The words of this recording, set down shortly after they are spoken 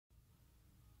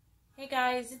Hey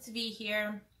guys, it's V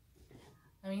here.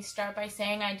 Let me start by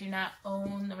saying I do not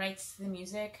own the rights to the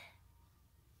music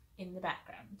in the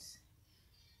background.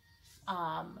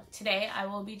 Today I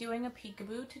will be doing a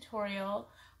peekaboo tutorial,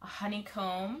 a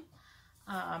honeycomb,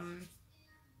 and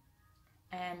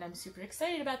I'm super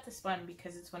excited about this one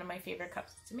because it's one of my favorite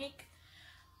cups to make.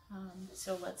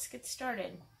 So let's get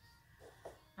started.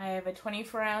 I have a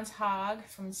 24-ounce hog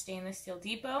from Stainless Steel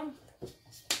Depot.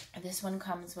 This one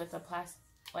comes with a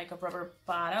a rubber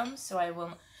bottom, so I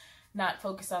will not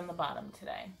focus on the bottom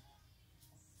today.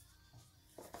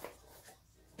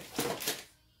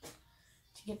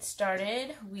 To get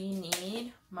started, we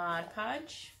need Mod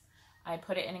Podge. I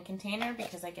put it in a container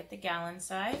because I get the gallon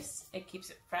size. It keeps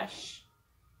it fresh.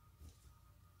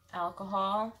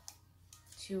 Alcohol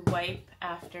to wipe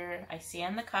after I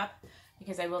sand the cup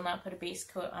because I will not put a base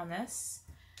coat on this.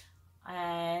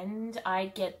 And I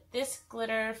get this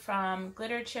glitter from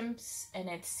Glitter Chimps, and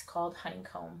it's called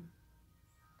Honeycomb.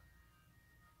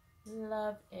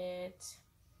 Love it.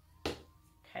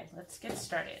 Okay, let's get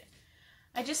started.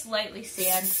 I just lightly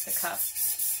sand the cup.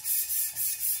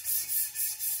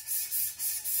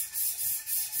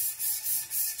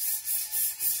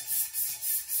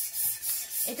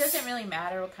 It doesn't really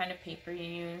matter what kind of paper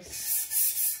you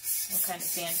use, what kind of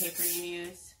sandpaper you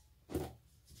use.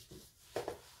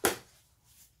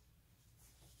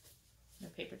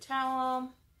 Paper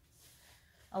towel.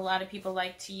 A lot of people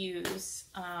like to use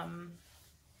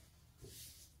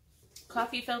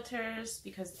coffee filters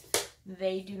because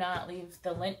they do not leave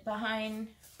the lint behind,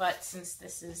 but since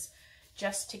this is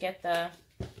just to get the,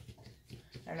 I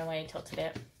don't know why I tilted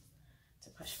it, it's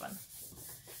a push one.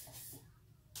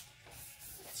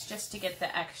 It's just to get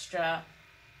the extra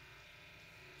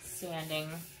sanding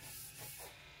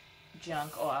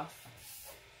junk off.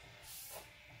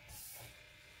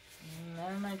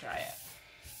 And then I dry it.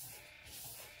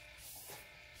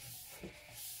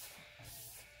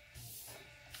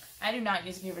 I do not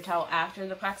use a paper towel after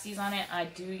the epoxy's on it. I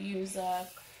do use a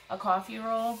coffee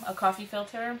roll, a coffee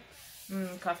filter.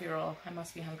 Coffee roll, I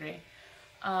must be hungry.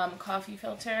 Coffee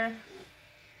filter,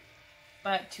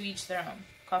 but to each their own.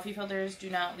 Coffee filters do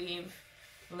not leave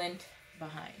lint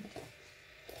behind.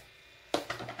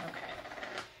 Okay.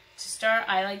 To start,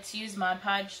 I like to use Mod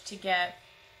Podge to get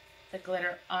the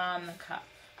glitter on the cup.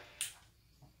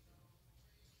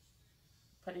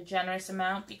 Put a generous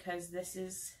amount because this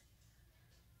is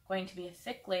going to be a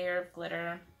thick layer of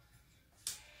glitter.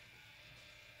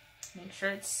 Make sure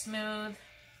it's smooth.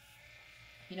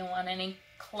 You don't want any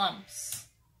clumps.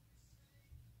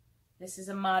 This is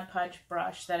a Mod Podge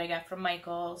brush that I got from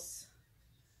Michael's.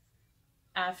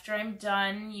 After I'm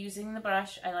done using the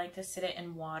brush, I like to sit it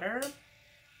in water.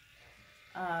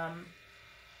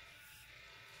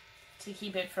 To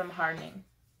keep it from hardening.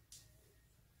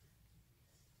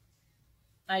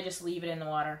 I just leave it in the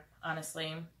water,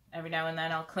 honestly. Every now and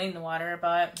then I'll clean the water,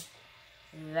 but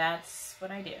that's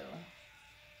what I do.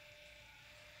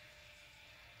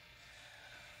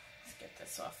 Let's get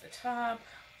this off the top.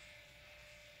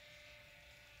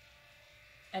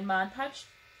 And Mod Podge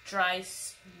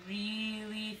dries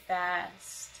really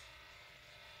fast,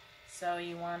 so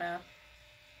you want to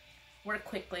work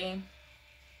quickly.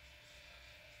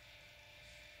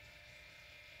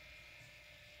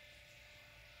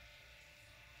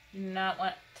 You do not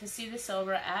want to see the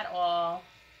silver at all.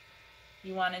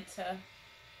 You want it to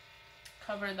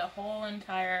cover the whole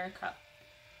entire cup.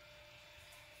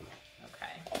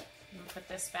 Okay, I'm going to put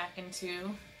this back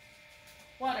into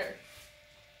water.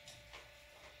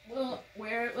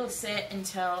 Where it will sit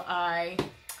until I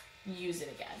use it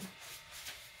again.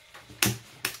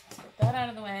 Let's get that out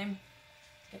of the way.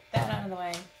 Get that out of the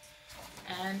way.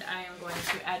 And I am going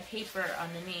to add paper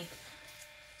underneath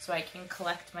so I can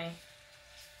collect my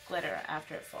glitter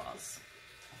after it falls.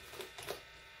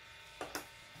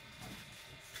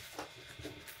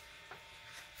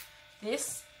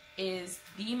 This is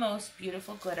the most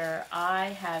beautiful glitter I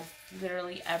have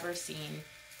literally ever seen.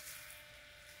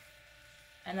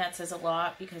 And that says a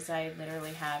lot because I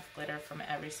literally have glitter from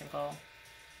every single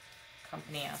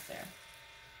company out there.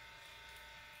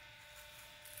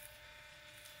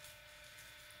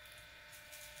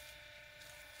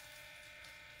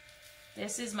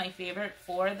 This is my favorite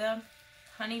for the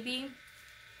honeybee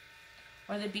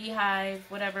or the beehive,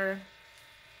 whatever.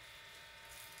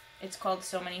 It's called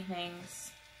so many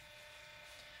things.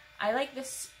 I like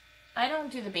this. I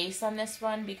don't do the base on this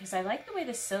one because I like the way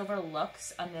the silver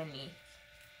looks underneath.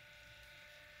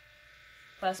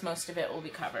 Plus most of it will be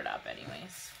covered up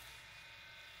anyways.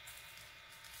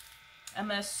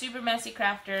 I'm a super messy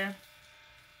crafter.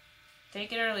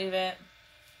 Take it or leave it.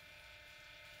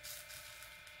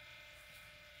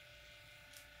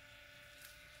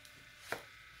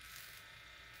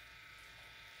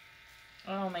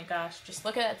 Oh my gosh, just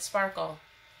look at that sparkle.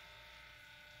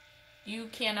 You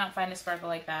cannot find a sparkle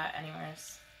like that anywhere.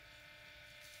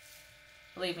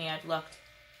 Believe me, I've looked.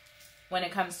 When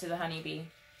it comes to the honeybee.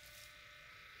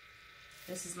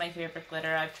 This is my favorite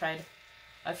glitter. I've tried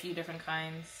a few different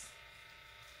kinds.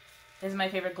 This is my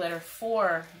favorite glitter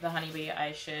for the honeybee,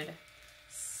 I should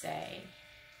say.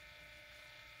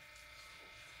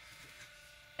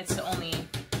 It's the only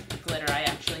glitter I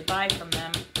actually buy from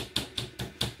them.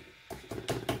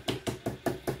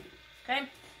 Okay.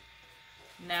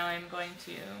 Now I'm going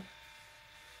to,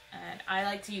 and I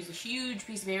like to use a huge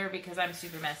piece of paper because I'm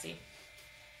super messy.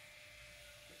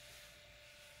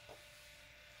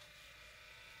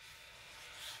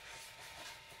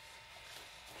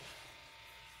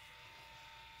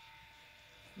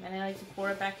 Then I like to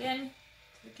pour it back in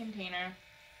to the container.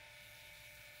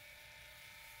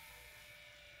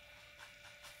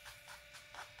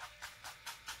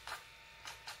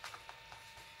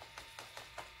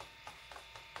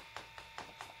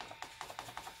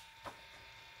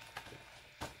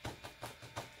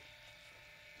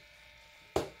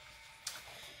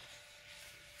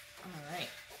 All right.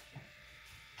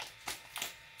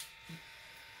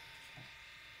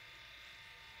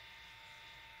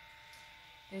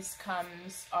 This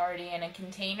comes already in a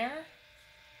container,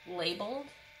 labeled.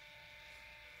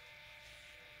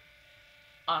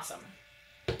 Awesome.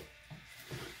 Then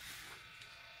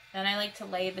I like to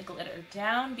lay the glitter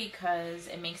down because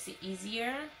it makes it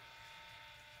easier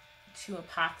to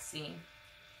epoxy.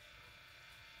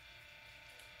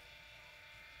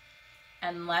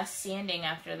 And less sanding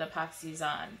after the epoxy's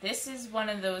on. This is one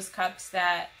of those cups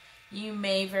that you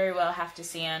may very well have to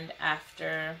sand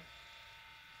after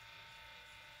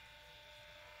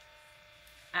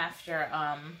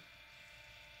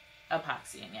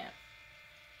epoxying it,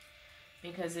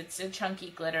 because it's a chunky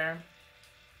glitter.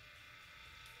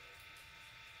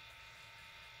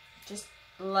 Just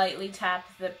lightly tap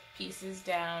the pieces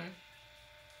down.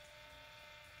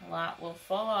 A lot will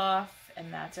fall off,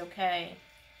 and that's okay.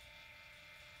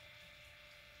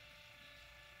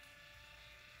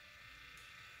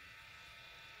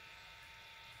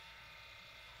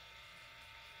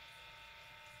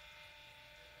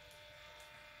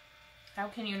 How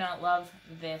can you not love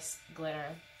this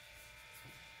glitter?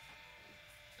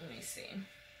 Let me see.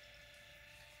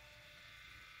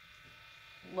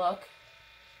 Look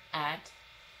at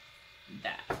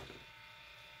that.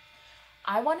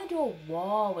 I want to do a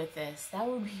wall with this. That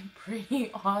would be pretty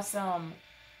awesome.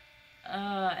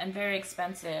 And very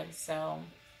expensive, so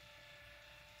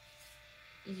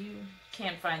you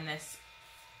can't find this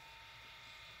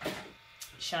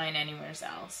shine anywhere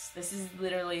else. This is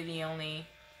literally the only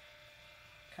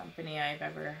company I've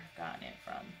ever gotten it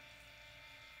from.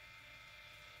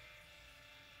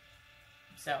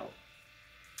 So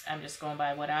I'm just going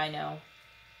by what I know.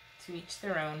 To each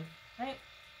their own, right?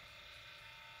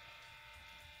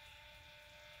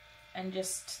 And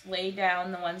just lay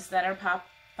down the ones that are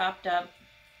popped up.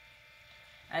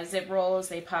 As it rolls,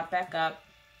 they pop back up.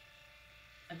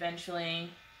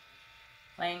 Eventually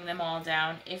laying them all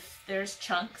down. If there's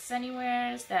chunks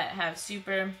anywhere that have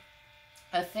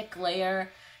a thick layer,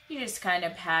 you just kind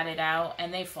of pat it out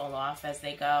and they fall off as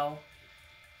they go.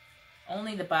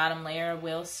 Only the bottom layer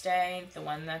will stay, the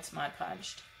one that's Mod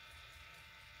Podged.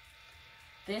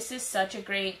 This is such a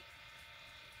great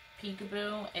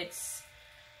peekaboo. It's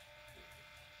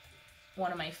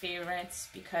one of my favorites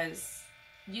because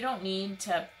you don't need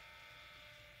to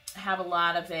have a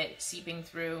lot of it seeping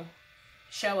through,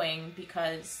 showing,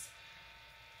 because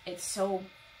it's so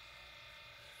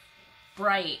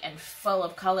bright and full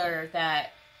of color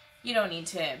that you don't need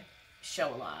to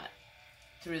show a lot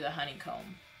through the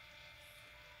honeycomb.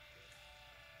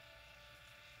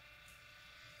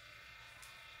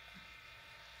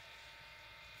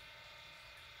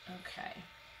 Okay.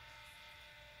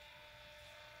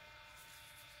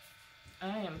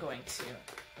 I am going to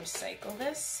recycle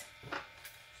this.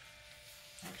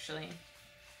 Actually,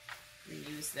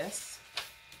 reuse this.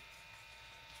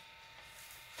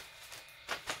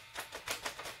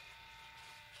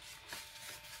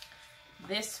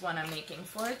 This one I'm making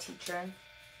for a teacher.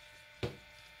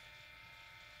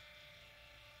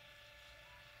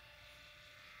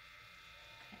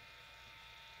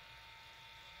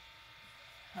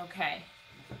 Okay,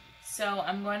 so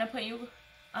I'm going to put you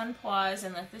on pause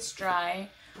and let this dry.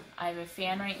 I have a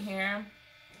fan right here.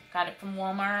 Got it from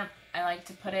Walmart. I like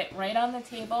to put it right on the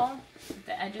table, at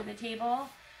the edge of the table,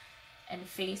 and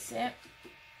face it.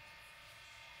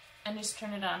 And just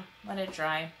turn it on. Let it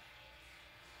dry.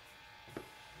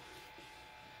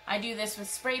 I do this with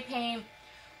spray paint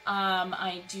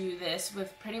I do this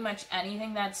with pretty much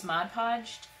anything that's Mod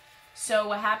Podged. So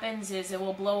what happens is it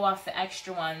will blow off the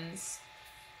extra ones,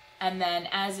 and then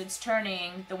as it's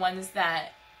turning, the ones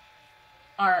that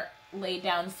aren't laid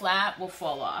down flat will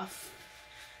fall off.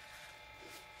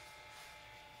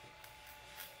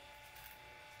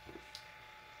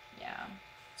 Yeah.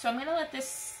 So I'm going to let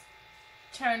this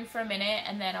turn for a minute,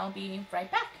 and then I'll be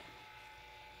right back.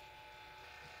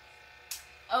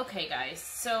 Okay guys,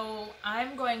 so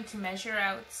I'm going to measure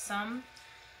out some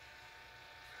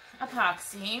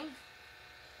epoxy.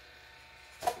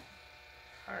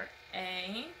 Part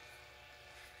A.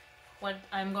 What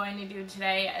I'm going to do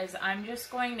today is I'm just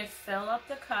going to fill up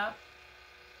the cup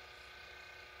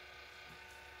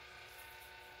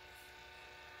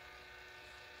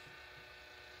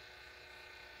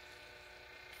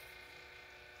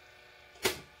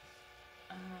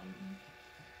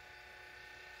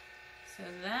so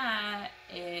that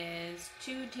is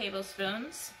 2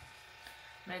 tablespoons.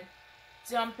 I'm going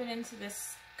to dump it into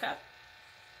this cup.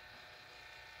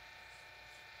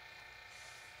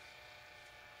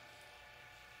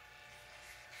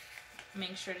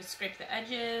 Make sure to scrape the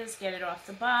edges, get it off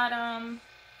the bottom.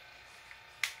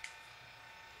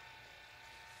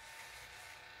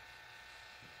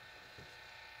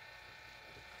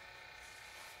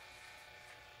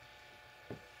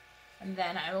 And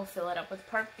then I will fill it up with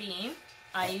part B.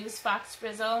 I use Faux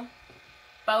Rizzel,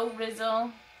 Faux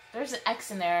Rizzel. There's an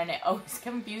X in there and it always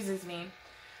confuses me.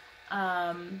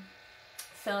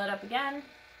 Fill it up again.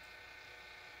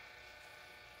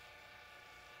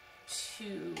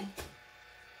 2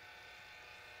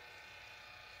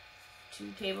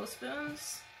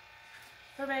 tablespoons.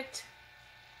 Perfect.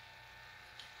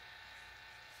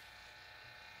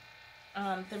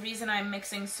 The reason I'm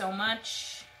mixing so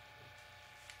much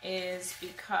is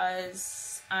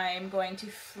because I'm going to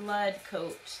flood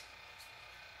coat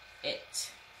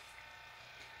it.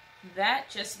 That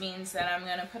just means that I'm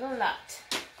going to put a lot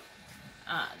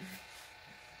on.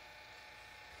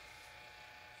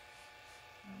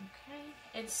 Okay,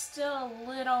 it's still a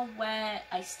little wet.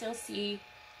 I still see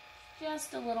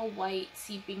just a little white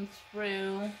seeping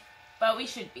through, but we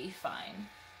should be fine.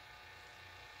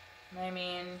 I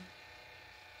mean,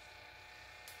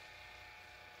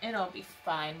 it'll be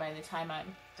fine by the time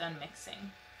I'm done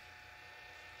mixing.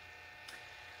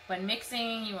 When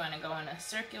mixing, you want to go in a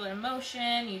circular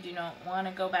motion. You do not want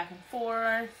to go back and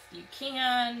forth. You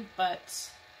can, but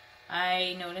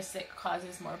I notice it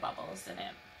causes more bubbles in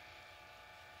it.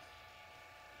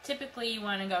 Typically, you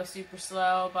want to go super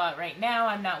slow, but right now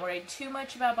I'm not worried too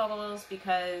much about bubbles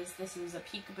because this is a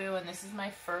peekaboo and this is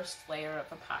my first layer of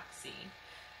epoxy.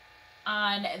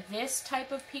 On this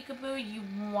type of peekaboo, you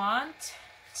want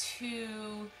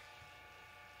to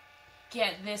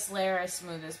get this layer as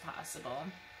smooth as possible.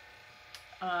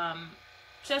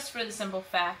 Just for the simple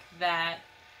fact that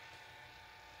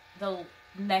the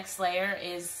next layer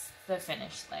is the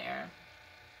finished layer.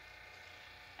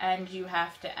 And you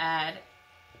have to add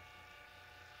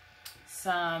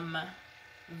some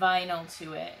vinyl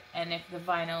to it, and if the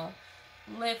vinyl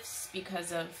lifts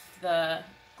because of the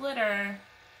glitter,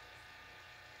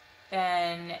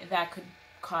 then that could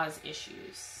cause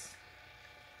issues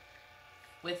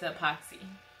with epoxy.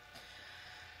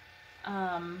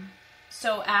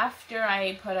 So after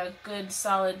I put a good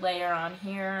solid layer on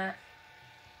here,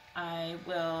 I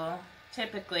will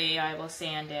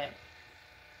sand it.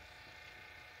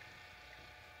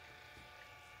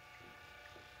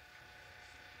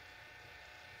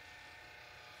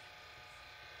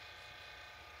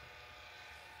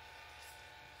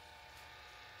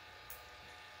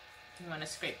 You want to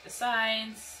scrape the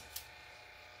sides.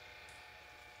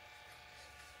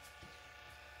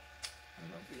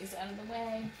 Move these out of the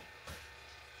way.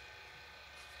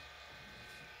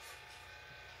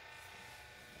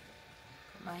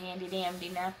 Put my handy dandy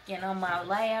napkin on my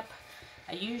lap.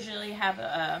 I usually have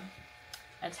a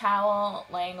towel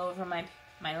laying over my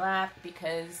lap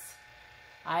because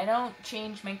I don't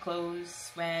change my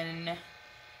clothes when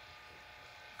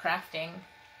crafting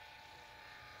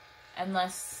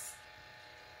unless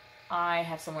I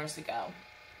have somewhere to go.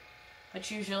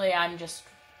 But usually I'm just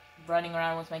running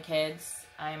around with my kids.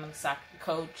 I'm a soccer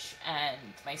coach and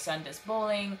my son does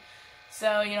bowling,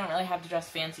 so you don't really have to dress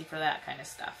fancy for that kind of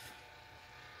stuff.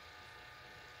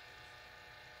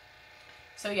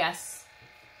 So yes,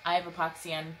 I have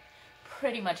epoxy on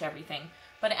pretty much everything,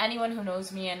 but anyone who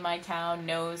knows me in my town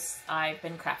knows I've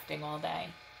been crafting all day.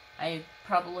 I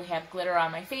probably have glitter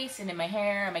on my face and in my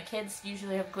hair, and my kids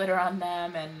usually have glitter on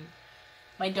them, and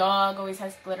my dog always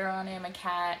has glitter on him. My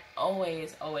cat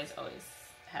always, always, always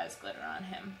has glitter on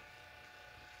him.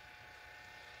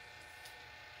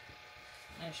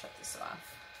 I'm gonna shut this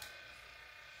off.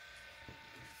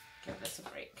 Give this a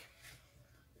break.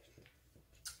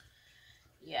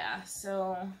 Yeah,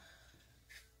 so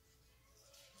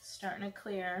it's starting to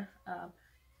clear up.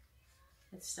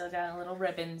 It's still got little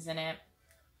ribbons in it.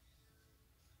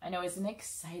 I know, isn't it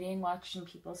exciting watching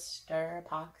people stir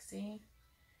epoxy?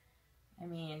 I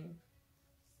mean,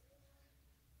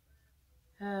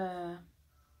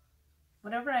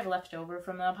 whatever I've left over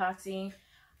from the epoxy,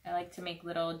 I like to make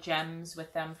little gems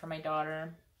with them for my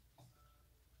daughter.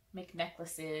 Make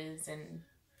necklaces and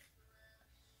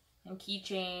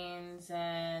keychains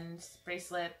and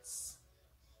bracelets.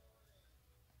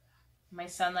 My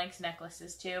son likes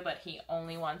necklaces too, but he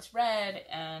only wants red,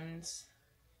 and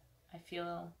I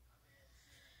feel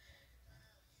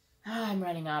I'm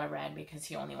running out of red because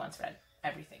he only wants red.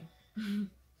 Everything.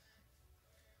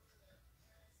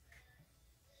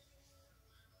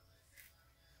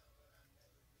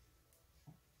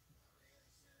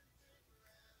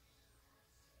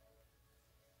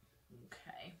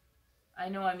 Okay. I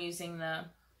know I'm using the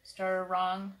stir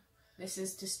wrong. This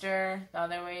is to stir, the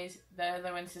other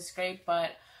one's to scrape, but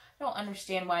I don't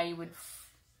understand why you would,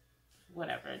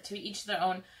 whatever, to each their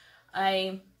own.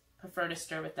 I prefer to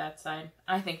stir with that side.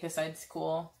 I think this side's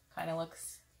cool. Kind of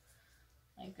looks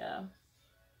like a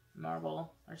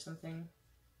marble or something.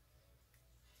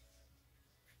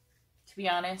 To be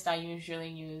honest, I usually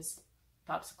use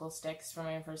popsicle sticks for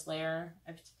my first layer.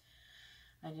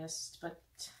 But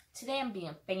today I'm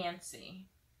being fancy.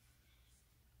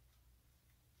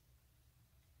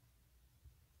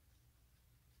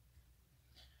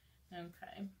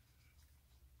 Okay.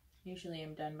 Usually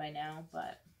I'm done by now,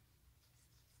 but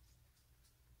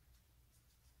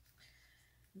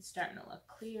it's starting to look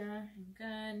clear and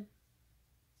good.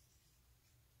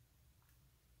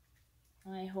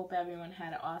 I hope everyone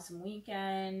had an awesome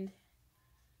weekend.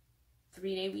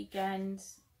 3-day weekend.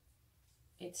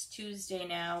 It's Tuesday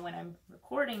now when I'm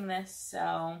recording this,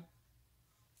 so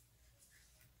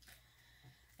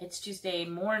it's Tuesday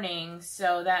morning,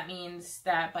 so that means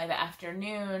that by the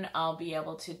afternoon I'll be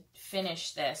able to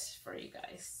finish this for you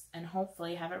guys and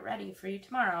hopefully have it ready for you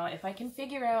tomorrow if I can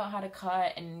figure out how to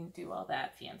cut and do all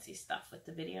that fancy stuff with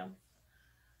the video.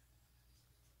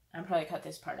 I'll probably cut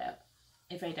this part out.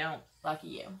 If I don't, lucky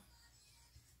you.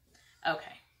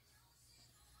 Okay.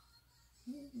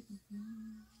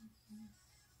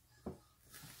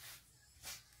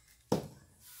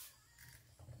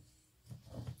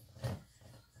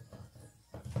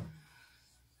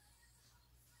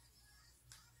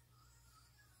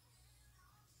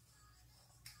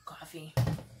 Coffee.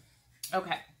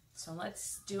 Okay, so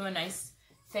let's do a nice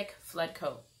thick flood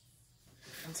coat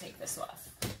and take this off.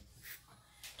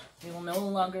 We will no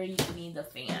longer need the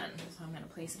fan, so I'm going to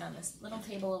place it on this little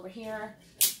table over here.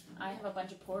 I have a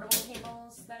bunch of portable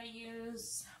tables that I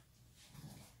use.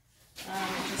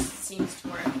 It just seems to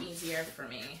work easier for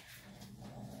me.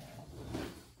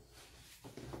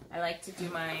 I like to do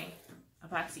my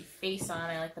epoxy face on.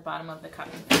 I like the bottom of the cup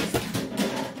face.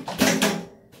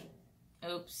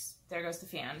 Oops, there goes the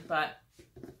fan, but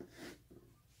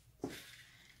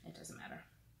it doesn't matter.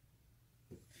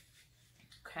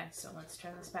 Okay, so let's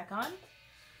turn this back on,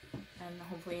 and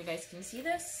hopefully you guys can see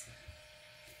this.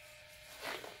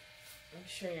 Make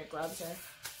sure your gloves are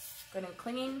good and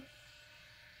clinging.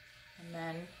 And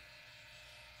then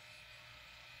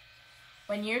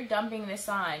when you're dumping this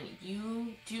on,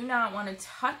 you do not want to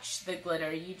touch the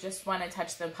glitter. You just want to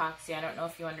touch the epoxy. I don't know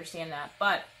if you understand that,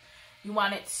 but you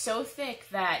want it so thick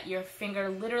that your finger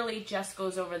literally just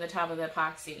goes over the top of the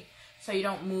epoxy so you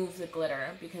don't move the glitter,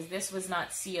 because this was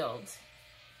not sealed.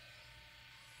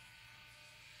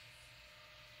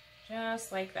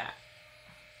 Just like that.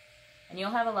 And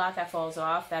you'll have a lot that falls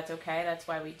off. That's okay. That's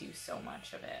why we do so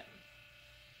much of it.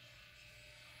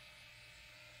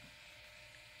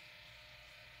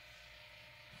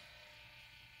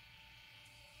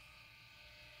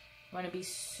 You want to be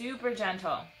super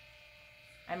gentle.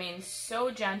 I mean,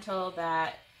 so gentle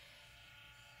that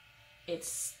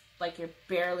it's like you're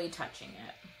barely touching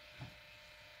it.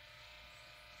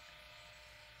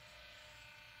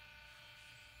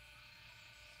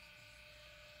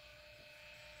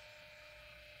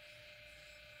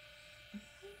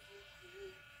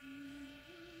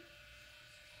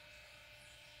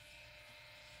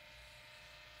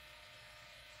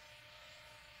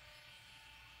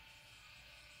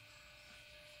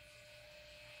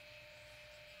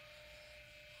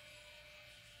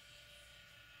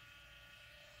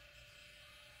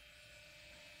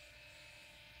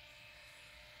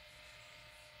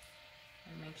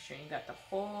 Make sure you got the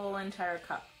whole entire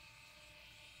cup.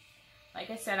 Like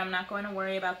I said, I'm not going to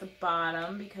worry about the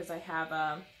bottom because I have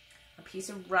a a piece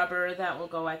of rubber that will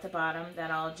go at the bottom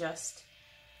that I'll just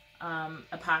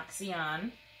epoxy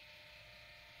on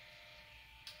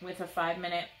with a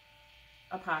 5-minute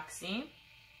epoxy.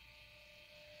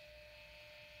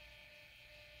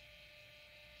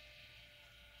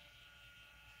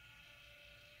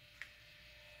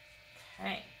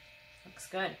 Okay, looks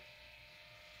good.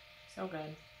 So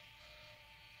good.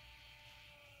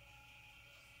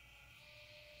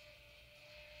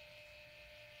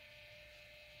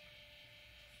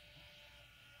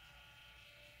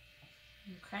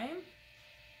 Okay.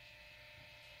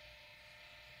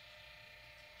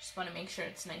 Just want to make sure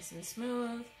it's nice and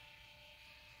smooth.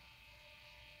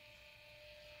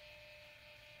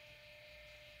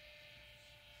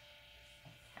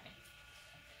 Okay.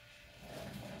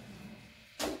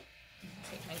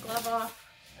 Take my glove off.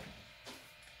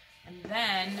 And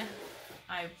then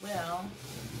I will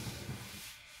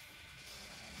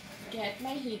get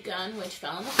my heat gun, which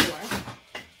fell on the floor,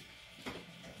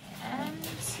 and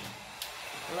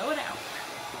blow it out.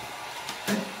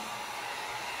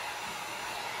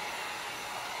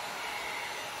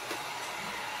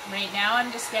 Right now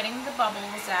I'm just getting the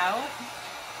bubbles out.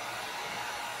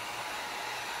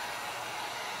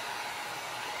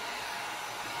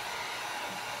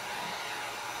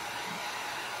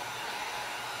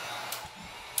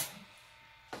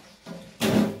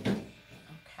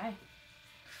 Okay.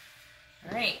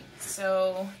 All right,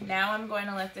 so now I'm going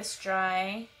to let this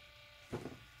dry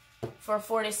for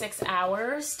 4 to 6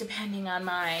 hours, depending on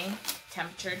my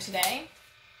temperature today.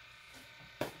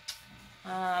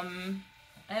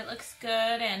 It looks good,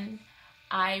 and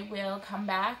I will come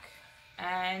back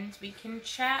and we can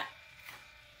chat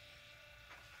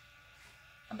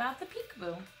about the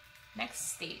peekaboo.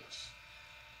 Next stage.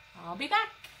 I'll be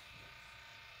back.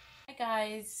 Hi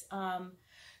guys.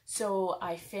 So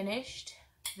I finished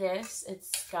this.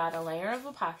 It's got a layer of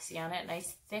epoxy on it,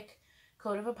 nice thick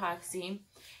coat of epoxy.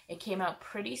 It came out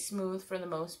pretty smooth for the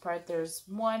most part. There's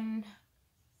one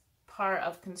part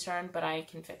of concern, but I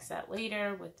can fix that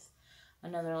later with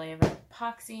another layer of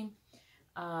epoxy.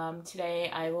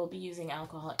 Today I will be using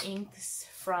alcohol inks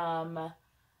from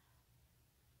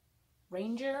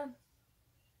Ranger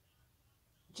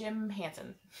Jim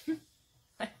Hansen.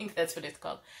 I think that's what it's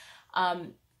called.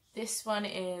 This one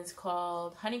is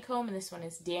called Honeycomb, and this one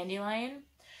is Dandelion.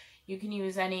 You can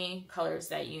use any colors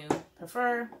that you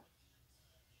prefer.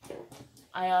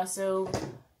 I also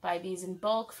buy these in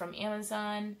bulk from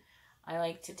Amazon. I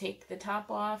like to take the top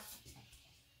off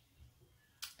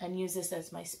and use this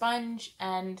as my sponge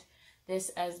and this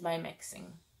as my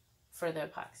mixing for the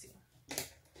epoxy.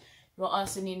 You'll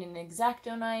also need an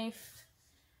X-Acto knife,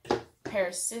 a pair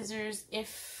of scissors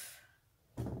if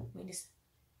we just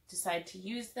decide to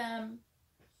use them.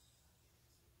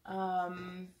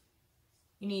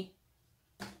 You need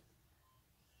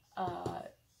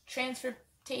transfer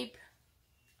tape.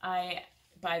 I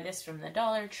buy this from the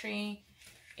Dollar Tree.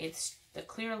 It's the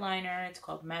clear liner. It's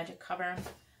called Magic Cover.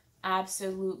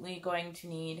 Absolutely going to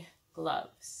need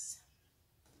gloves.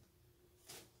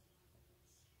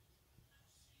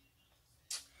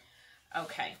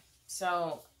 Okay,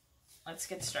 so let's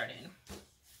get started.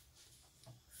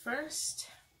 First,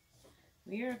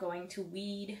 we are going to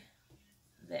weed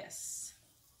this.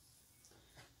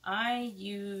 I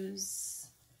use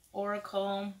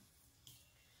Oracle.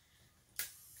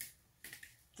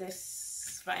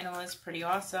 This vinyl is pretty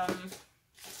awesome.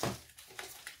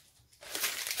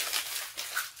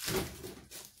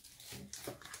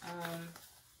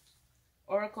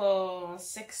 Oracle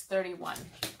 631.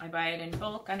 I buy it in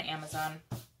bulk on Amazon.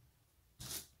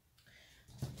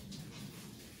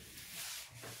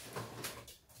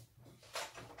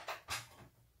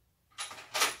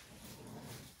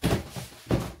 Be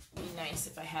nice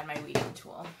if I had my weeding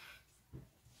tool.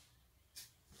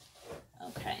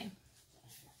 Okay,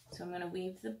 so I'm going to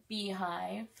weave the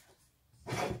Beehive.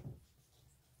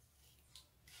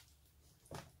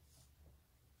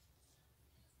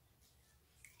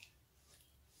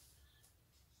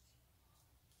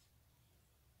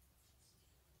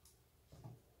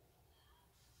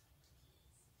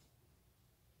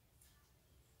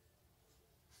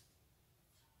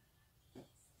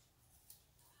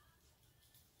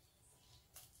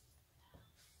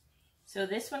 So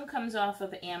this one comes off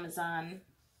of Amazon.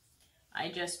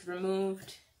 I just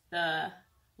removed the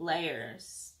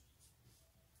layers.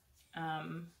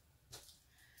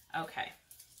 Okay.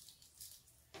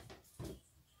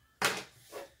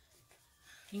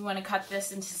 You want to cut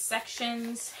this into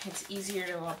sections. It's easier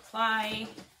to apply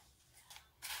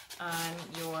on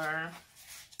your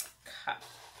cup.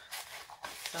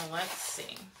 So let's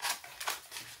see.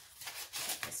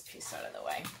 Get this piece out of the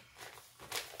way.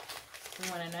 We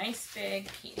want a nice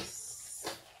big piece.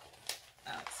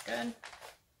 That's good.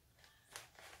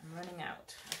 I'm running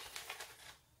out.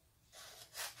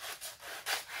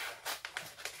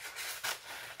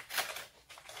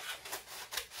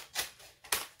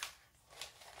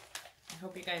 I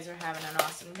hope you guys are having an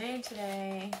awesome day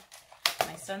today.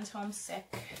 My son's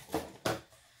homesick,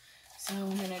 so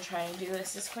I'm going to try to do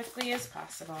this as quickly as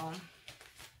possible.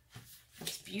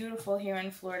 It's beautiful here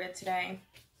in Florida today.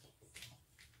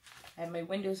 I have my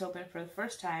windows open for the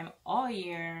first time all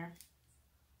year.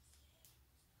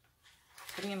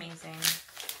 Pretty amazing.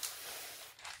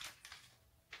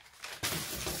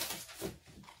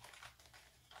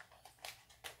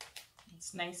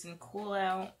 It's nice and cool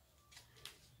out.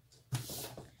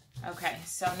 Okay,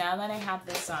 so now that I have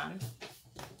this on,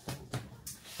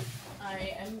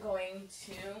 I am going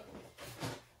to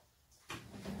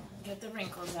get the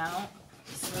wrinkles out,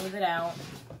 smooth it out.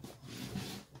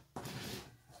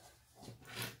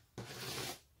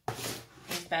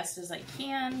 As best as I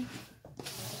can.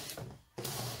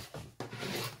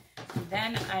 And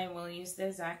then I will use the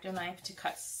X-Acto knife to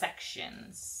cut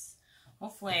sections.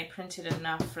 Hopefully I printed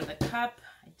enough for the cup.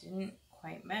 I didn't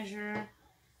quite measure.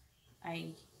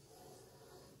 I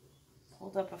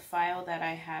pulled up a file that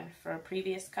I had for a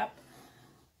previous cup,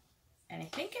 and I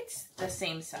think it's the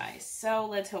same size. So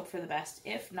let's hope for the best.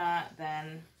 If not,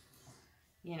 then,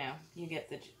 you know, you get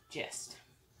the gist.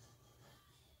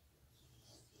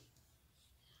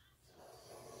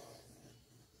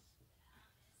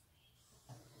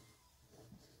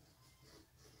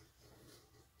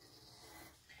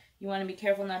 You want to be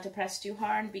careful not to press too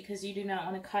hard because you do not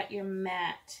want to cut your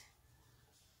mat.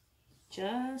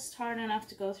 Just hard enough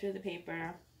to go through the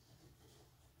paper.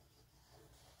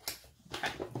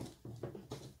 Okay.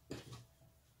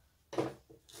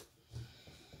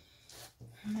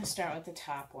 I'm going to start with the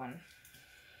top one.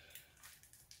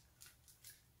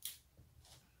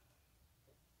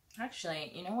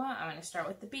 Actually, you know what? I'm going to start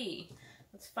with the bee.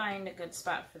 Let's find a good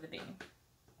spot for the bee.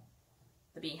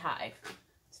 The beehive.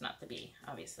 It's not the bee,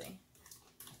 obviously.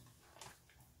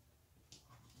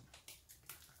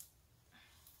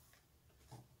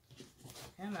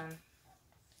 Come on.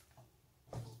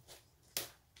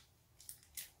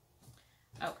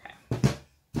 Okay.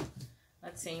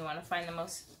 Let's see, you want to find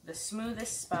the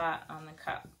smoothest spot on the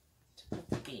cup to put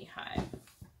the beehive.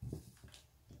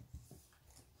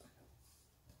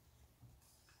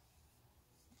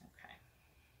 Okay.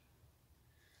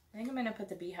 I think I'm going to put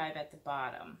the beehive at the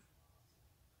bottom.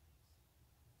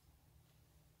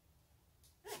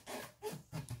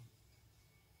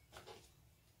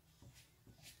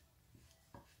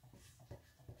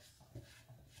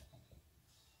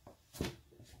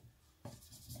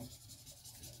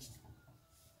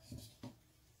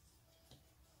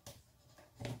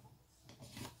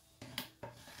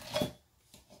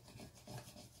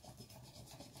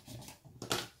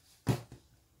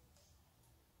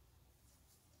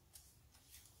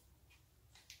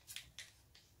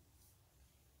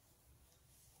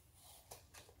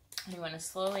 You want to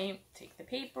slowly take the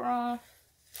paper off.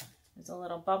 There's a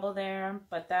little bubble there,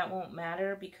 but that won't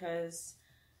matter because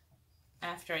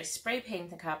after I spray paint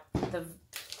the cup, the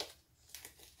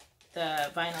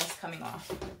vinyl's coming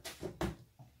off.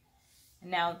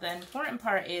 Now the important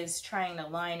part is trying to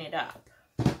line it up.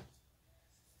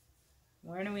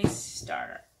 Where do we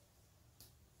start?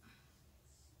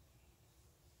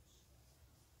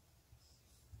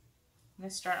 I'm going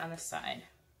to start on the side.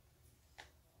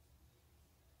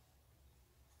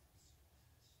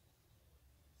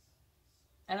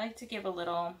 I like to give a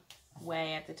little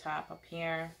way at the top up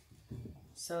here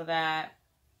so that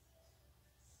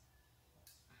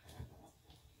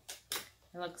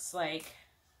it looks like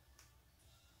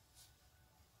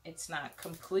it's not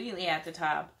completely at the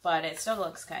top, but it still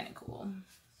looks kind of cool.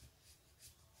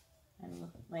 And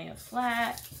lay it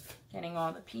flat, getting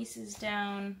all the pieces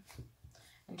down,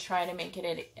 and try to make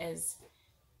it as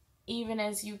even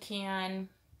as you can.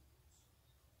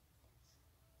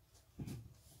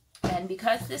 And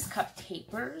because this cup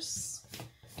tapers,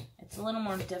 it's a little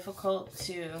more difficult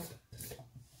to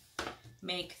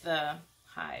make the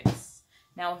hives.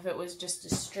 Now, if it was just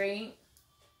a straight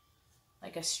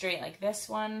like this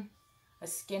one, a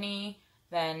skinny,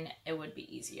 then it would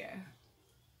be easier.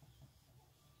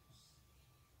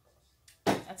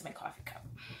 That's my coffee cup.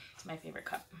 It's my favorite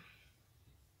cup.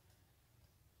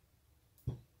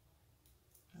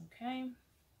 Okay.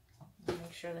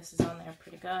 Make sure this is on there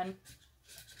pretty good.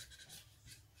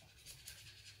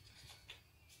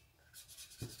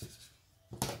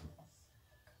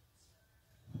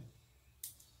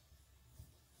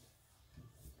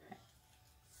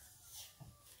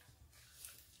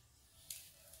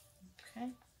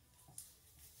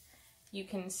 you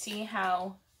can see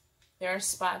how there are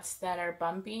spots that are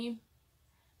bumpy.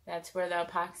 That's where the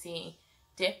epoxy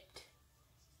dipped.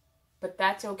 But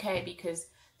that's okay because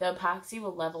the epoxy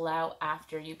will level out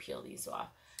after you peel these off.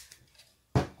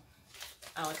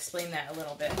 I'll explain that a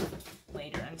little bit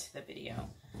later into the video.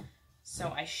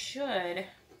 So I should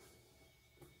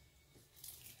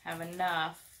have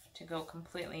enough to go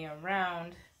completely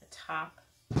around the top.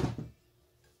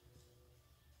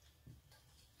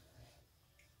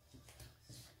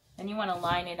 Then you want to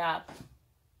line it up.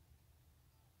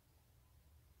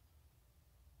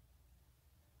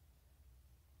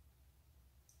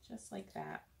 Just like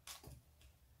that.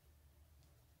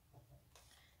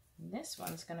 And this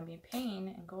one's going to be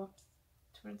pain and go up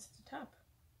towards the top.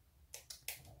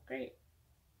 Great.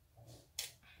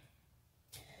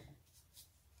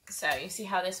 So you see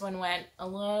how this one went a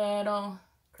little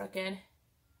crooked?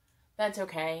 That's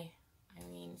okay. I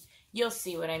mean, you'll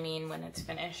see what I mean when it's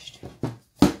finished.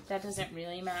 That doesn't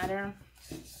really matter.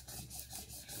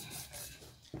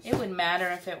 It would matter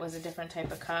if it was a different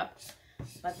type of cup,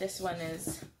 but this one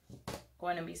is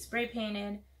going to be spray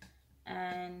painted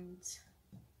and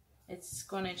it's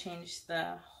going to change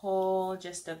the whole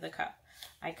gist of the cup.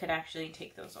 I could actually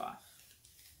take those off.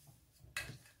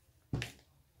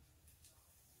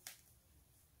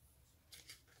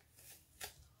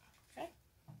 Okay.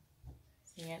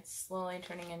 See, it's slowly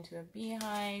turning into a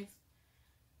beehive.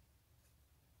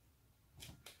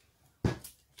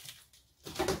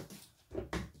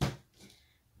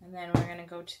 And then we're going to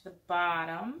go to the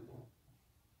bottom.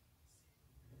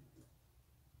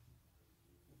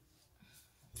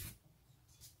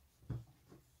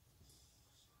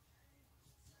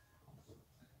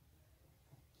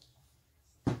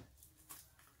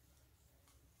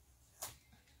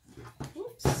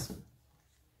 Oops.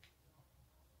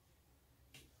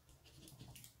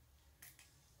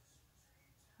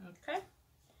 Okay.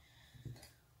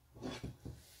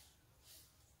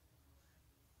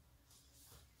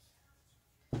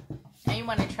 Now you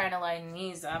want to try to line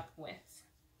these up with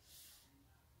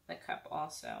the cup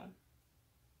also,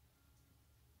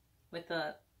 with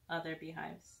the other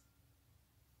beehives.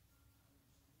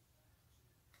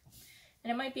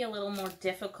 And it might be a little more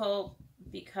difficult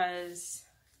because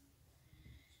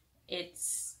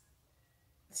it's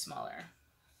smaller.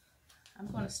 I'm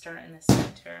going to start in the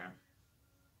center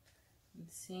and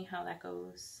see how that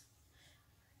goes.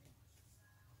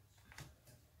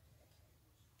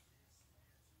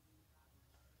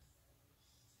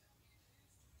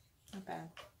 Not bad.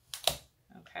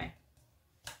 Okay.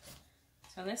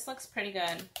 So this looks pretty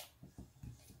good.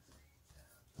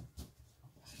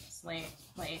 Just lay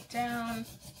it down.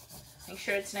 Make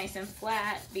sure it's nice and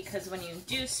flat because when you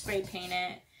do spray paint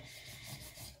it,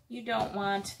 you don't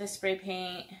want the spray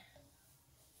paint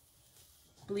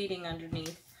bleeding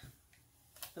underneath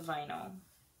the vinyl.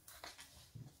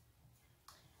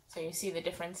 So you see the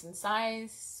difference in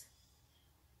size.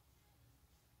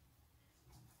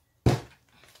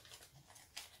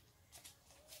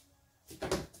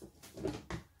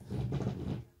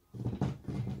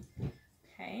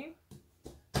 Okay,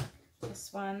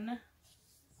 this one,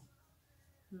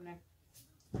 I'm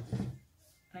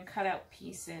gonna cut out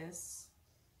pieces,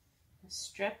 a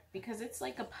strip, because it's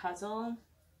like a puzzle.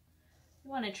 You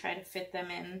want to try to fit them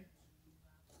in.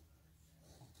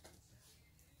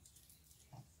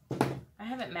 I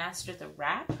haven't mastered the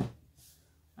wrap.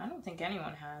 I don't think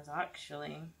anyone has,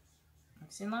 actually.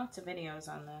 I've seen lots of videos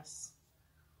on this.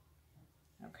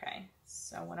 Okay,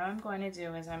 so what I'm going to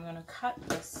do is I'm going to cut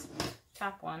this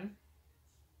top one.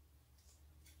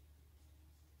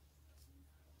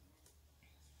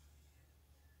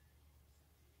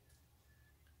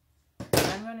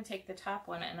 I'm going to take the top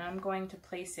one and I'm going to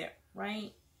place it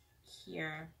right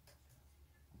here.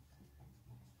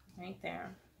 Right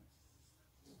there.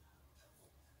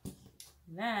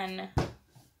 Then I'm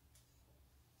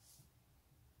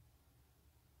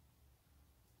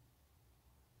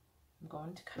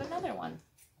going to cut another one.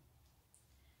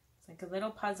 It's like a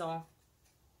little puzzle.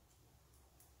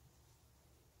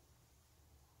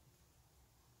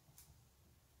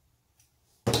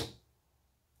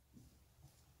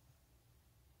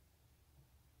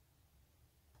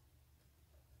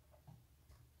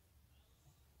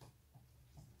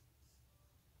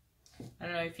 I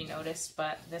don't know if you noticed,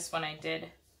 but this one I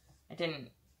didn't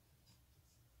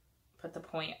put the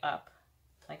point up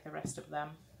like the rest of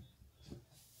them.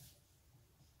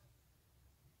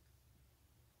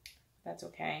 That's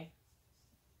okay.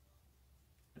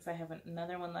 If I have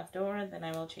another one left over, then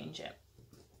I will change it.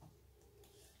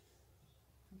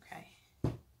 Okay.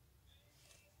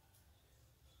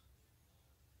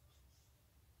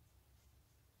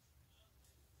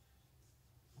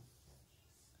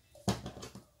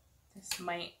 this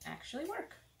might actually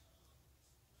work.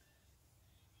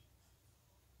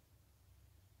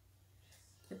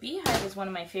 The Beehive is one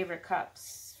of my favorite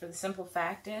cups for the simple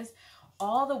fact is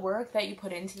all the work that you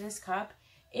put into this cup,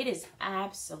 it is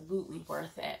absolutely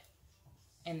worth it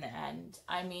in the end.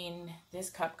 I mean, this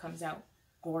cup comes out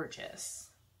gorgeous.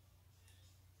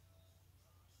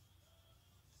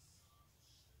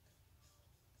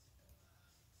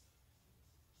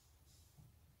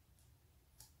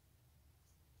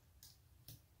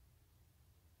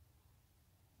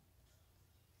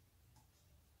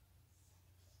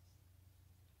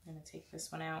 I'm going to take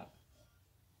this one out.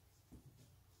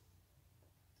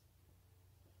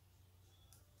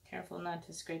 Careful not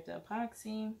to scrape the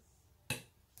epoxy.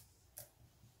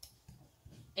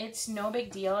 It's no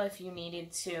big deal if you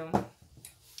needed to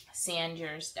sand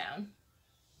yours down.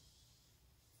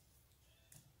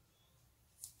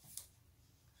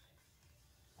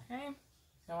 Okay,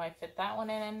 so I fit that one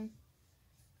in.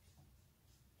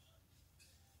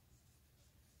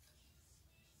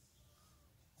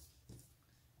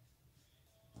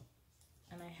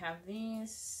 And I have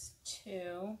these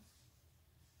two.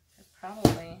 I'd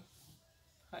probably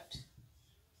put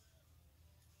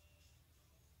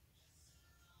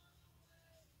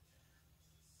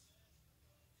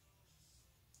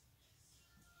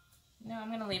no, I'm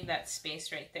going to leave that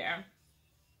space right there.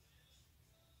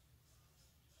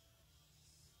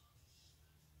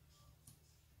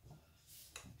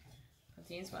 Put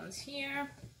these ones here.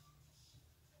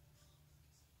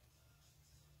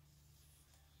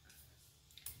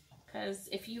 Because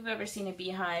if you've ever seen a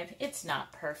beehive, it's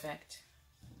not perfect.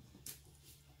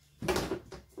 Let's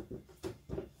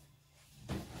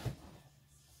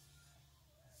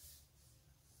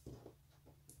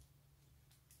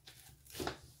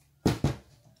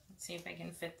see if I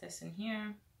can fit this in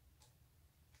here.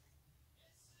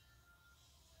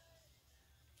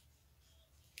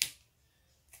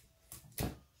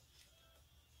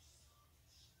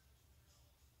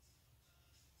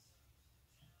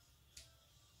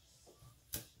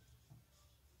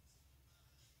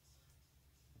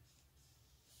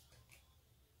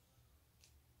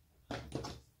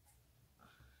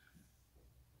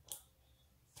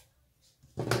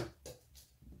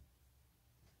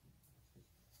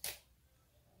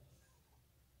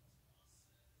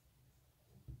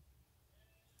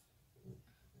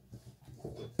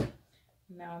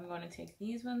 Now I'm going to take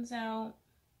these ones out.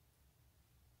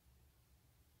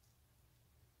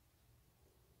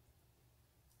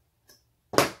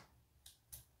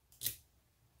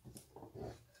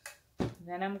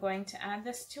 Then I'm going to add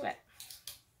this to it.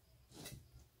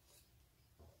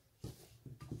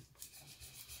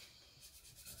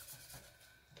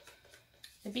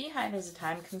 The Beehive is a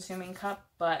time-consuming cup,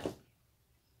 but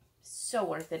so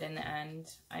worth it in the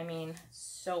end. I mean,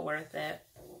 so worth it.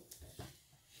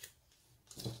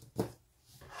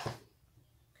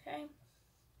 Okay.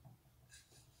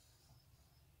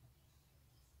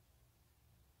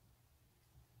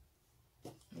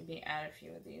 Maybe add a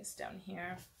few of these down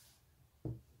here.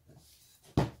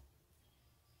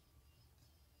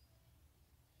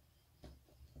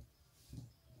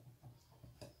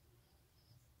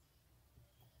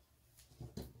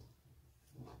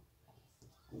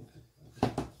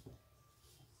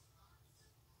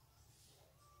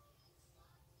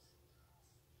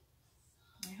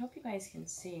 I hope you guys can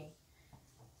see.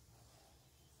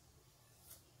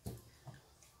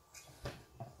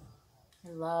 I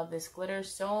love this glitter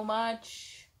so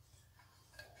much.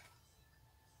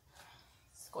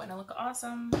 It's going to look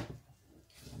awesome.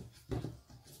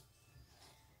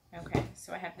 Okay,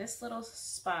 so I have this little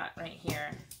spot right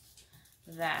here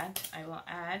that I will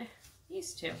add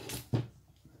these two.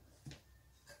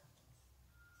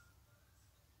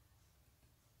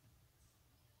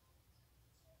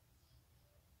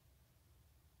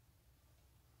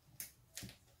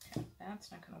 Okay,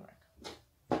 that's not going to work.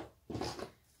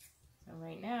 So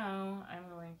right now, I'm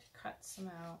going to cut some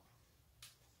out.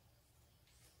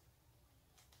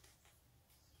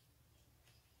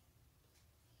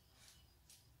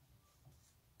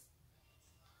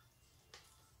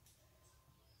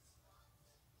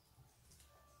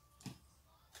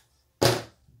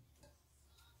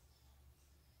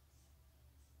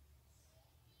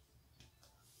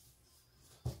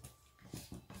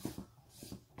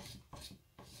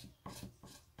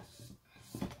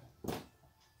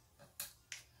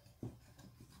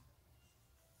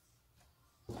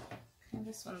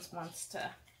 This one wants to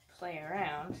play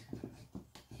around.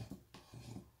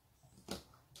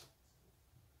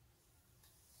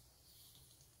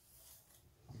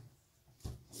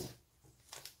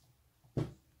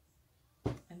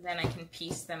 And then I can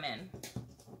piece them in.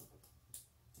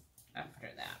 Okay.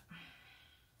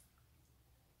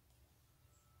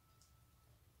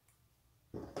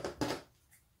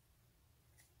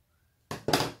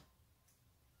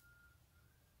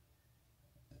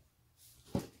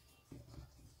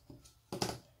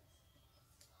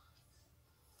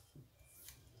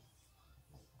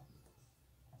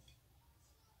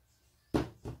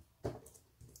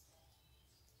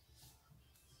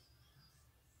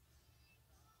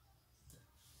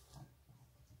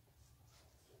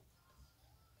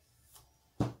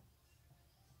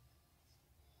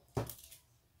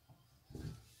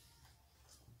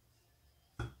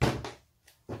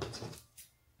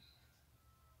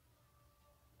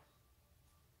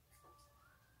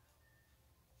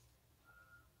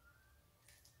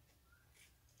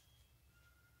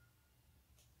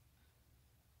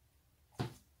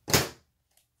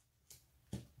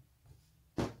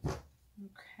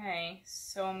 Okay,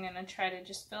 so I'm going to try to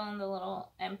just fill in the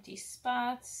little empty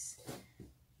spots.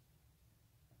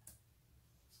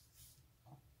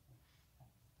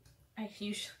 I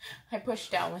push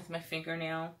down with my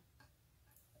fingernail.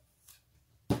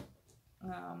 The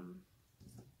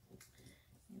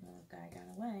little guy got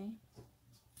away.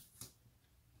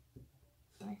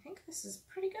 I think this is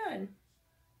pretty good.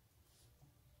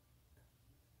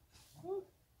 Ooh,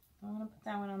 I want to put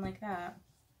that one on like that.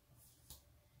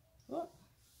 Ooh. Okay.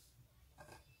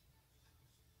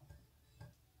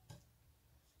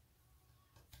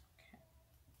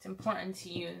 It's important to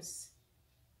use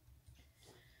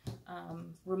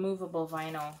removable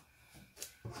vinyl.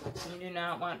 You do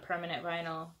not want permanent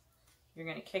vinyl. You're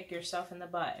going to kick yourself in the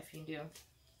butt if you do.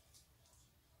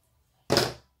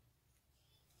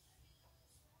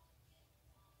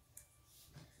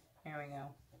 There we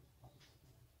go.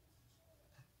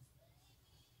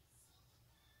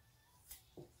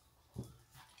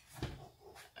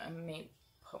 I may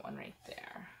put one right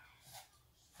there.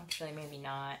 Actually, maybe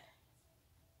not.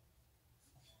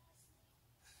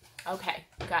 Okay,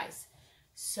 guys.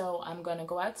 So I'm going to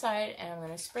go outside and I'm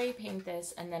going to spray paint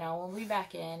this, and then I will be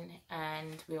back in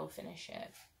and we will finish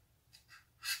it.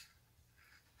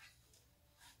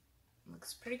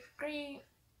 Looks pretty great.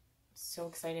 So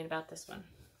excited about this one.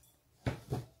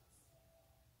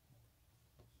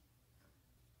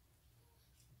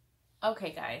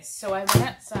 Okay guys, so I went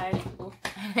outside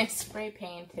and I spray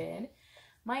painted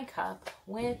my cup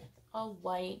with a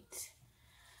white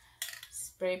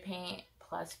spray paint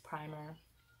plus primer.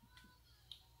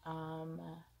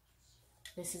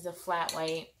 This is a flat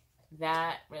white.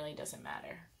 That really doesn't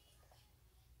matter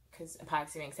because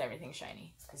epoxy makes everything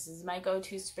shiny. This is my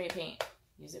go-to spray paint.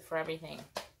 Use it for everything.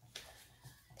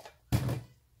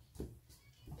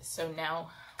 So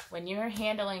now when you're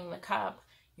handling the cup,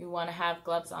 you want to have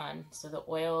gloves on so the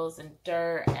oils and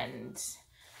dirt and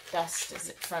dust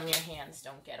from your hands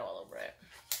don't get all over it.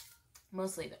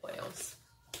 Mostly the oils.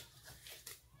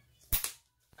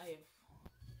 I have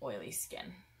oily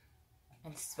skin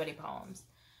and sweaty palms.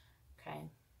 Okay,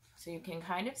 so you can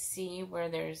kind of see where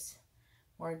there's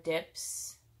more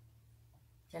dips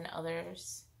than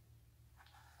others.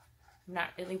 I'm not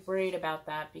really worried about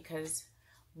that because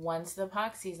once the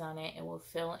epoxy's on it, it will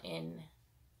fill in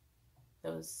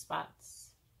those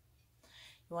spots.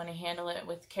 You want to handle it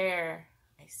with care.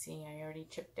 I see I already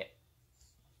chipped it.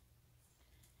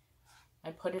 I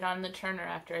put it on the turner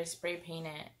after I spray paint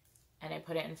it, and I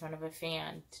put it in front of a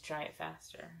fan to dry it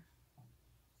faster.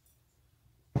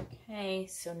 Okay,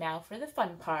 so now for the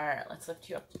fun part. Let's lift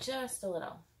you up just a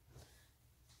little.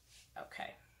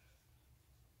 Okay.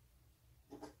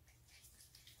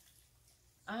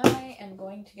 I am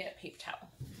going to get a paper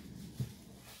towel.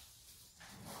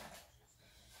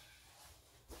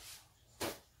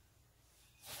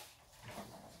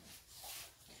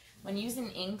 When using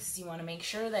inks, you want to make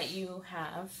sure that you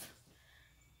have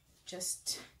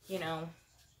just, you know,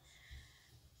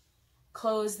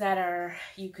 clothes that are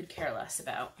you could care less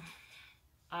about.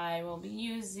 I will be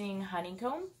using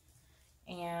honeycomb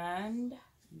and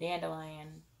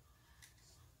dandelion.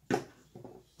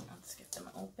 Let's get them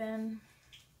open.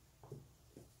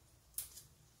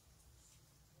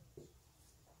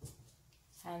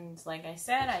 And like I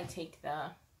said, I take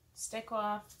the stick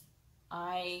off.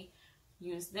 I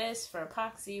use this for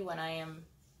epoxy when I am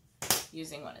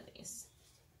using one of these.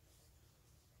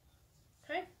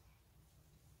 Okay.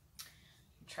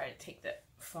 Try to take the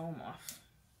foam off.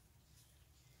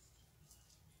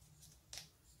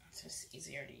 It's just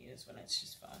easier to use when it's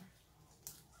just foam.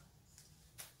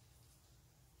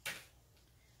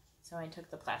 So I took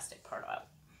the plastic part out.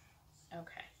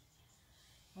 Okay.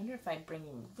 I wonder if I bring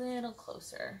you a little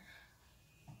closer.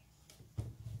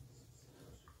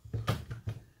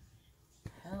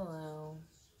 Hello.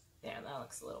 There, that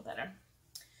looks a little better.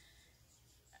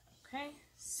 Okay,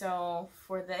 so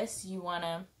for this, you want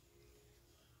to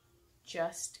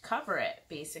just cover it,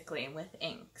 basically, with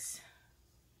inks.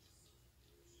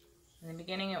 In the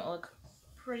beginning, it will look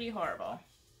pretty horrible.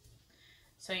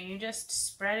 So you just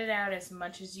spread it out as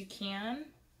much as you can.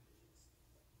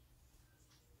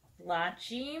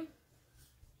 Blotchy.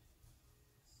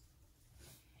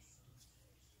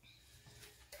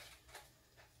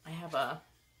 I have a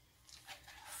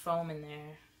foam in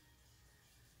there,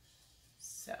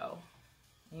 so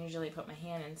I usually put my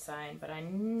hand inside, but I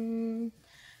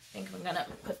think I'm gonna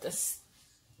put this.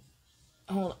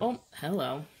 Oh,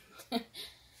 hello.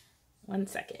 1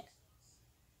 second.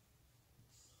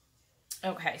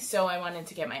 Okay, so I wanted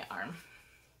to get my arm.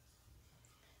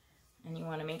 And you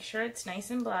want to make sure it's nice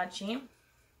and blotchy.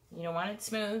 You don't want it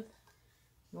smooth.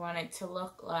 You want it to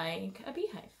look like a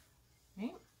beehive,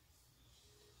 right?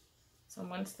 So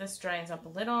once this dries up a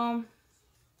little,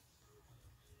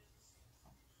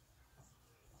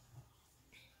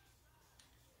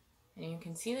 and you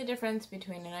can see the difference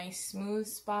between a nice smooth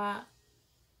spot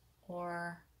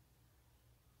or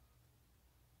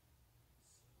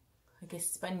like a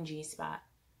spongy spot.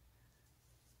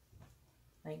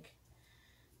 Like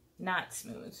not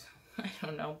smooth. I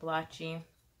don't know, blotchy.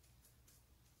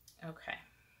 Okay.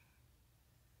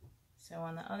 So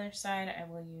on the other side, I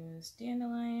will use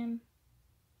dandelion.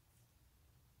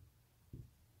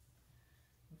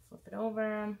 Flip it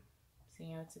over.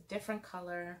 See how it's a different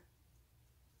color.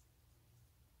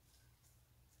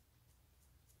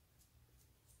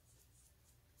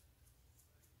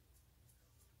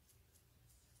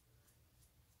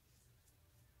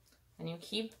 And you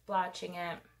keep blotching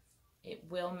it. It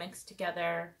will mix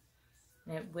together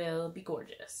and it will be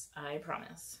gorgeous, I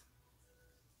promise.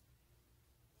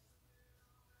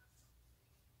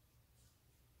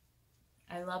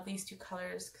 I love these two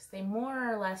colors because they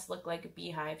more or less look like a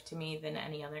beehive to me than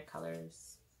any other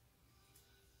colors.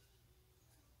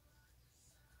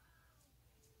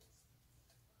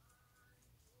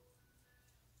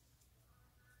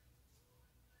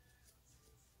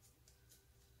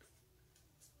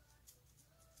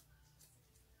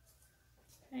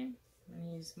 Okay, I'm going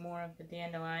to use more of the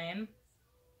dandelion.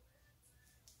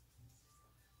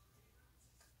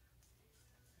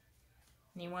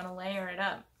 And you want to layer it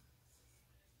up.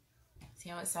 See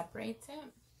how it separates it?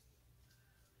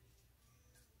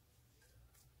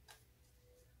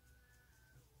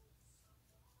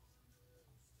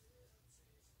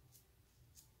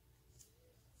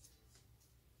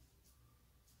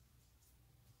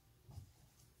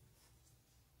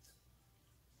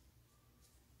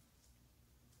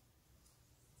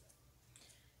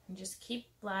 And just keep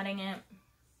blotting it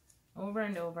over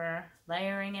and over,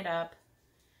 layering it up,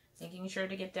 making sure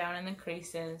to get down in the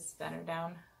creases that are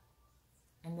down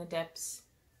in the dips.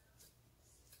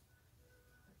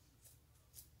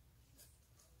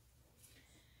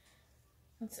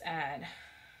 Let's add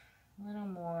a little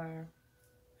more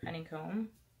honeycomb.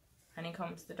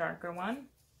 Honeycomb's the darker one.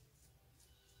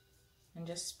 And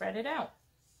just spread it out.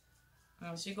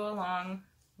 As you go along,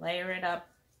 layer it up.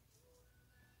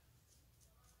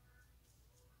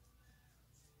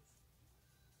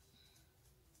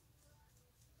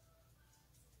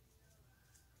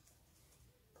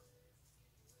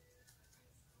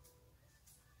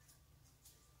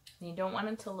 And you don't want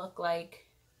it to look like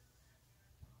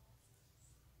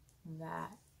that.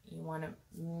 You want to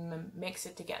mix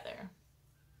it together.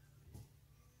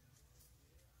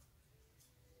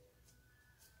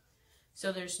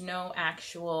 So there's no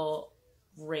actual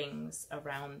rings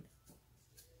around.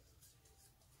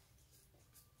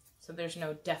 So there's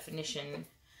no definition,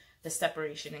 the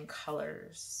separation in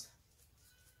colors.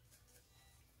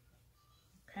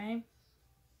 Okay.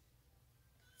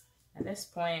 At this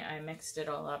point, I mixed it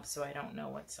all up, so I don't know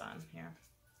what's on here.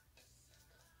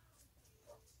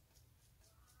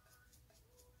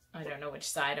 I don't know which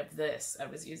side of this I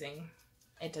was using.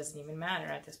 It doesn't even matter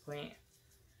at this point.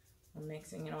 I'm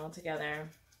mixing it all together.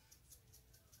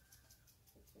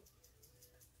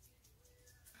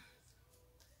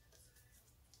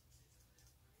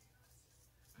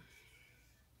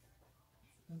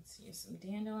 Let's use some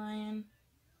dandelion.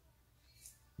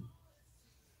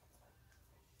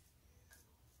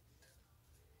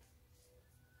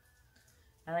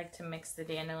 I like to mix the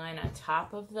dandelion on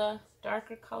top of the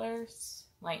darker colors,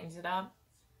 lightens it up.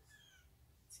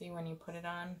 See when you put it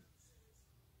on?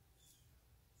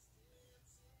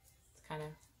 It's kind of,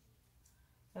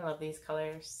 I love these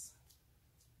colors.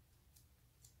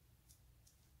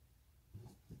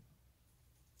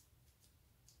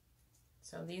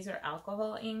 So these are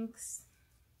alcohol inks.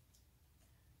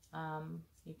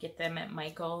 You get them at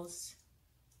Michael's,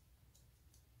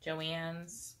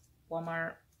 Joann's,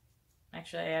 Walmart.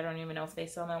 Actually, I don't even know if they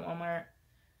sell them at Walmart.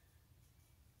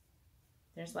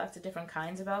 There's lots of different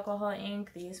kinds of alcohol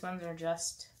ink. These ones are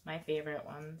just my favorite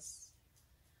ones.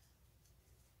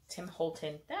 Tim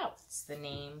Holton, that's the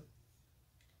name.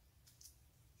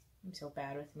 I'm so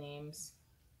bad with names.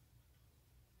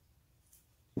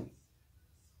 I'm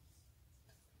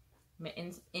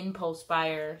an impulse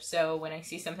buyer, so when I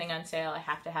see something on sale, I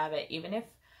have to have it, even if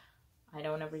I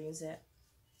don't ever use it.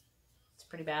 It's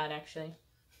pretty bad, actually.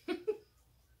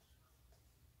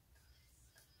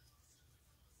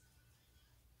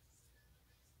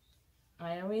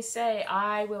 I always say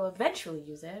I will eventually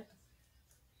use it.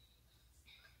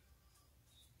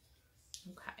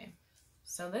 Okay,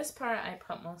 so this part I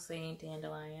put mostly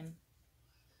dandelion.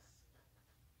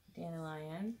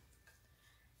 And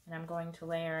I'm going to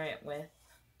layer it with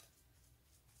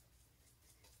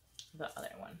the other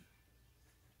one.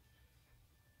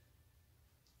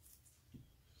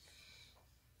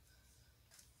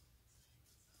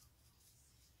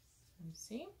 And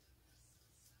see?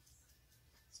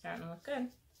 Starting to look good.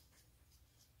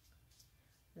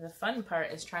 The fun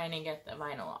part is trying to get the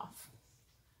vinyl off.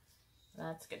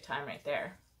 That's a good time right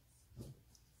there.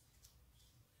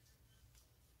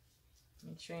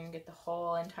 Make sure you get the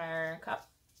whole entire cup.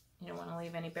 You don't want to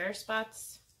leave any bare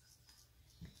spots.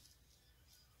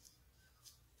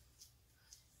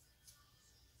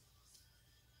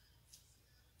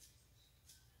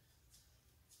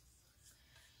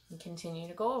 And continue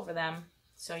to go over them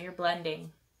so you're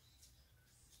blending.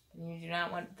 And you do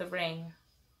not want the ring.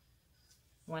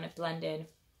 You want it blended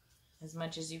as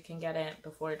much as you can get it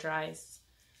before it dries.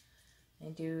 They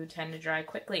do tend to dry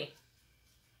quickly.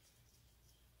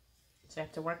 So you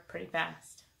have to work pretty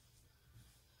fast.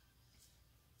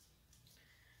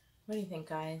 What do you think,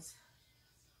 guys?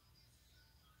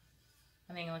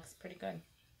 I think it looks pretty good.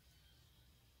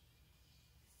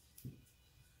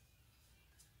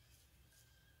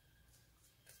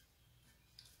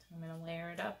 So I'm going to layer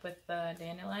it up with the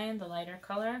dandelion, the lighter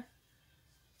color.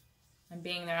 And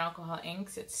being their alcohol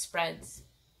inks, it spreads.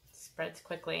 It spreads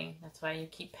quickly. That's why you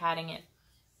keep patting it.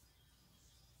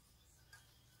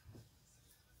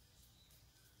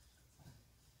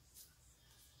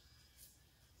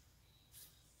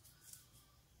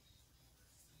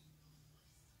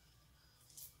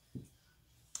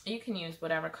 You can use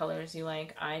whatever colors you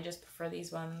like. I just prefer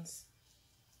these ones.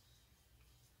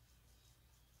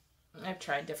 I've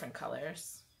tried different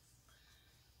colors.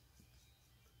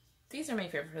 These are my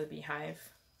favorite for the Beehive,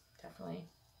 definitely.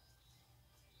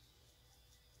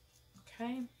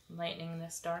 Okay, lightening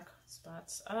this dark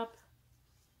spots up.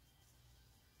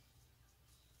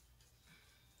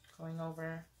 Going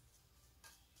over.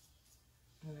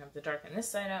 I'm going to have to darken this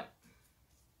side up.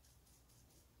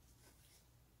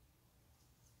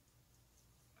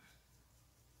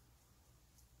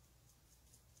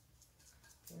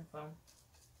 Beautiful.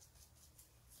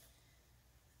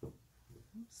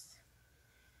 Oops.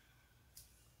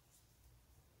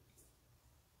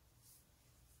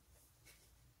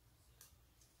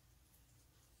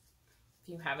 If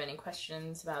you have any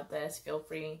questions about this, feel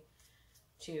free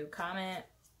to comment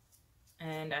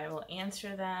and I will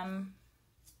answer them.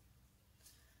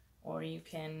 Or you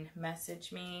can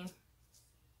message me.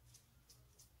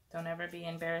 Don't ever be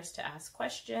embarrassed to ask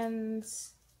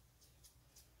questions.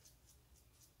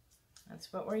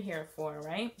 That's what we're here for,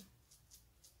 right?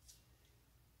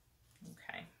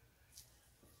 Okay.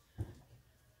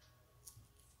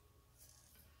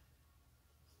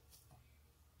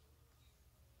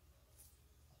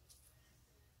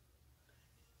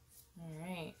 All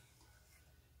right.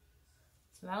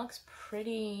 So that looks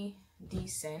pretty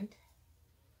decent.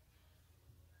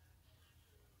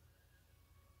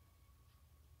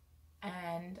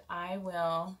 And I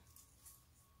will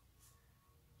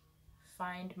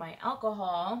find my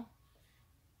alcohol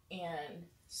and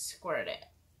squirt it.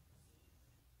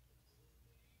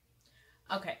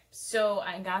 Okay, so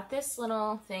I got this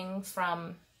little thing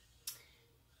from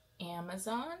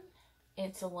Amazon.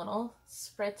 It's a little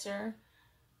spritzer.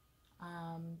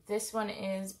 This one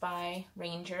is by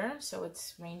Ranger, so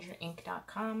it's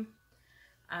rangerink.com.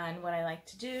 And what I like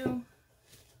to do,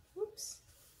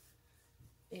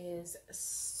 is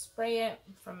spray it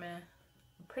from a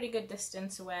pretty good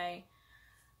distance away.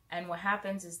 And what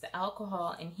happens is the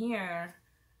alcohol in here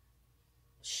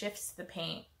shifts the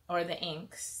paint or the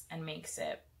inks and makes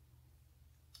it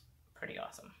pretty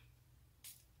awesome.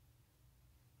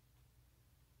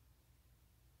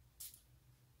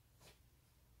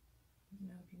 I don't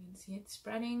know if you can see it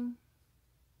spreading.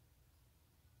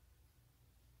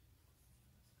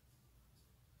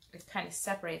 It kind of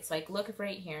separates, like look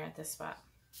right here at this spot.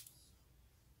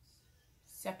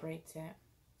 Separates it.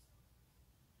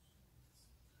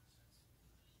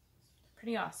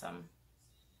 Pretty awesome.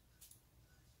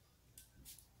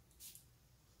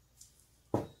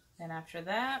 Then after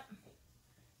that,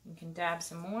 you can dab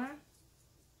some more.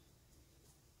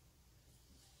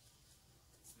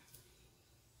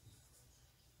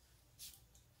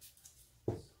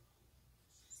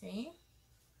 See?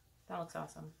 That looks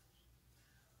awesome.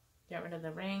 Get rid of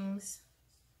the rings.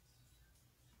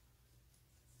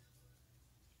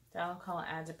 The alcohol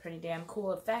adds a pretty damn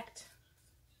cool effect.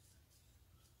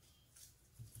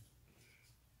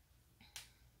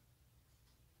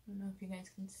 I don't know if you guys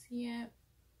can see it.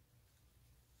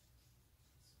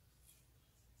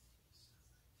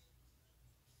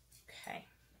 Okay.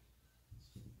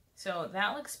 So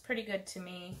that looks pretty good to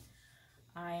me.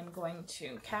 I'm going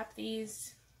to cap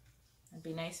these. It'd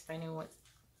be nice if I knew what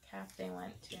calf they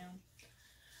went to.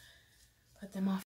 Put them off